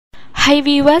Hi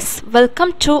viewers, welcome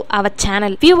to our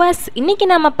channel. Viewers, இன்னைக்கு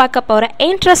நாம பார்க்க போற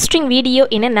இன்ட்ரஸ்டிங் வீடியோ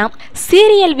என்னன்னா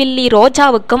சீரியல் வில்லி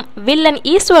ரோஜாவுக்கும் வில்லன்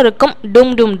ஈஸ்வருக்கும்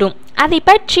டும் டும் டும். அதை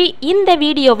பற்றி இந்த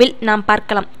வீடியோவில் நாம்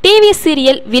பார்க்கலாம். டிவி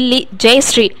சீரியல் வில்லி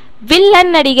ஜெயஸ்ரீ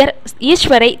வில்லன் நடிகர்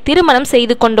ஈஸ்வரை திருமணம்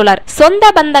செய்து கொண்டுள்ளார்.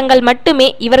 சொந்த பந்தங்கள் மட்டுமே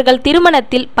இவர்கள்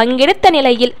திருமணத்தில் பங்கெடுத்த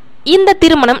நிலையில் இந்த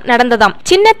திருமணம் நடந்ததாம்.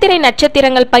 சின்னத்திரை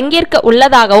நட்சத்திரங்கள் பங்கேற்க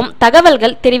உள்ளதாகவும்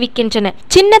தகவல்கள் தெரிவிக்கின்றன.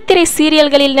 சின்னத்திரை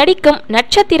சீரியல்களில் நடிக்கும்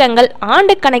நட்சத்திரங்கள்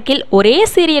ஆண்டு கணக்கில் ஒரே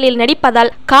சீரியலில்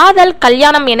நடிப்பதால் காதல்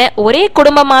கல்யாணம் என ஒரே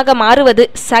குடும்பமாக மாறுவது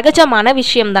சகஜமான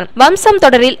விஷயம்தான். வம்சம்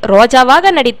தொடரில்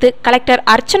ரோஜாவாக நடித்து கலெக்டர்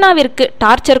அர்ச்சனாவிற்கு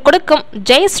டார்ச்சர் கொடுக்கும்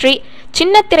ஜெயஸ்ரீ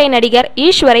சின்னத்திரை நடிகர்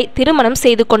ஈஸ்வரை திருமணம்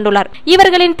செய்து கொண்டுள்ளார்.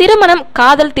 இவர்களின் திருமணம்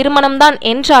காதல் திருமணம்தான்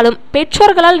என்றாலும்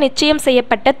பெற்றோர்களால் நிச்சயம்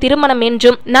செய்யப்பட்ட திருமணம்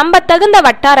என்றும் நம்பத்தகுந்த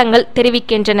வட்டாரங்கள்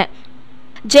தெரிவிக்கின்றன.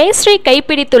 ஜெயஸ்ரீ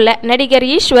கைப்பிடித்துள்ள நடிகர்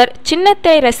ஈஸ்வர்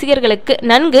சின்னத்திரை ரசிகர்களுக்கு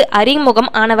நன்கு அறிமுகம்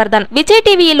ஆனவர்தான். விஜய்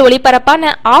டிவியில்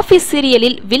ஒளிபரப்பான ஆபீஸ்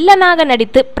சீரியலில் வில்லனாக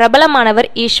நடித்து பிரபலமானவர்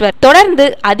ஈஸ்வர். தொடர்ந்து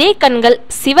அதே கண்கள்,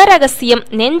 சிவரகசியம்,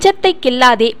 நெஞ்சத்தை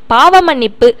கில்லாதே, பாவ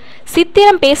மன்னிப்பு,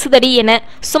 சித்திரம் பேசுதடி என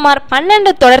சுமார்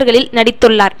 12 தொடர்களில்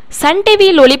நடித்துள்ளார். சன்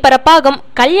டிவியில் ஒளிபரப்பாகும்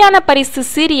கல்யாண பரிசு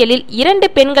சீரியலில்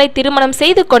 2 பெண்களை திருமணம்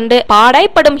செய்து கொண்டு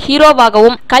பாடாய்ப்படும்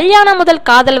ஹீரோவாகவும் கல்யாணம் முதல்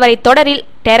காதல் வரை தொடரில்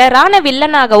டெரரான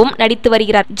வில்லனாகவும் நடித்து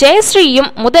வருகிறார். ஜெயஸ்ரீயும்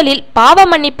முதலில் பாவ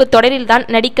மன்னிப்பு தொடரில்தான்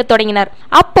நடிக்க தொடங்கினார்.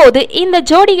 அப்போது இந்த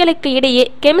ஜோடிகளுக்கு இடையே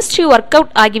கெமிஸ்ட்ரி ஒர்க்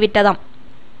அவுட் ஆகிவிட்டதாம்.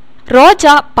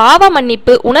 ரோஜா, பாவ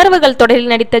மன்னிப்பு, உணர்வுகள்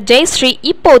தொடரில் நடித்த ஜெயஸ்ரீ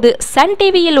இப்போது சன்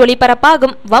டிவியில்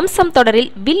ஒளிபரப்பாகும் வம்சம்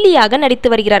தொடரில் வில்லியாக நடித்து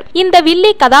வருகிறார். இந்த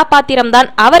வில்லி கதாபாத்திரம்தான்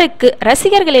அவருக்கு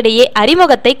ரசிகர்களிடையே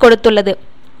அறிமுகத்தை கொடுத்துள்ளது.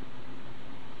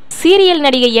 சீரியல்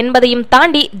நடிகை என்பதையும்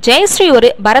தாண்டி ஜெயஸ்ரீ ஒரு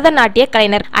பரதநாட்டிய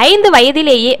கலைஞர். 5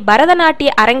 வயதிலேயே பரதநாட்டிய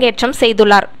அரங்கேற்றம்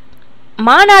செய்துள்ளார்.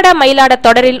 மானாட மயிலாட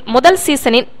தொடரில் முதல்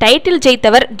சீசனின் டைட்டில்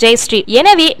ஜெயித்தவர் ஜெயஸ்ரீ.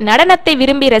 எனவே நடனத்தை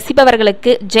விரும்பி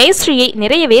ரசிப்பவர்களுக்கு ஜெயஸ்ரீயை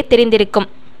நிறையவே தெரிந்திருக்கும்.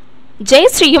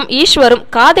 ஜெயஸ்ரீயும் ஈஸ்வரும்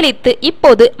காதலித்து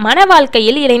இப்போது மன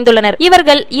வாழ்க்கையில் இணைந்துள்ளனர்.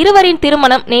 இவர்கள் இருவரின்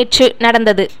திருமணம் நேற்று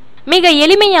நடந்தது. மிக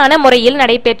எளிமையான முறையில்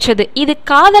நடைபெற்றது. இது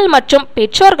காதல் மற்றும்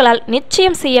பெற்றோர்களால்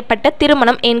நிச்சயம் செய்யப்பட்ட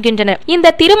திருமணம் என்கின்றனர்.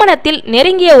 இந்த திருமணத்தில்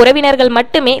நெருங்கிய உறவினர்கள்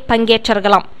மட்டுமே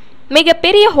பங்கேற்றார்களாம். மிக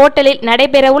பெரிய ஹோட்டலில்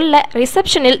நடைபெறவுள்ள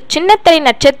ரிசப்ஷனில் சின்னத்திரை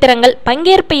நட்சத்திரங்கள்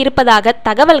பங்கேற்பு இருப்பதாக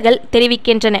தகவல்கள்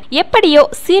தெரிவிக்கின்றன. எப்படியோ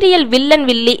சீரியல் வில்லன்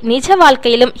வில்லி நிஜ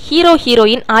வாழ்க்கையிலும் ஹீரோ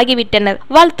ஹீரோயின் ஆகிவிட்டனர்.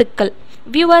 வாழ்த்துக்கள்.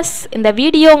 வியூவர்ஸ், இந்த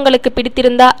வீடியோ உங்களுக்கு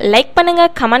பிடித்திருந்தா லைக் பண்ணுங்க,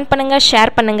 கமெண்ட் பண்ணுங்க,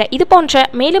 ஷேர் பண்ணுங்க. இது போன்ற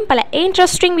மேலும் பல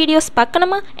இன்ட்ரெஸ்டிங் வீடியோஸ்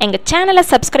பார்க்கணுமா? எங்க சேனலை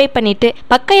சப்ஸ்கிரைப் பண்ணிட்டு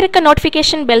பக்கம் இருக்க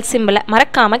நோட்டிஃபிகேஷன் பெல் சிம்பிளை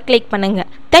மறக்காம கிளிக் பண்ணுங்க.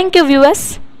 Thank you viewers.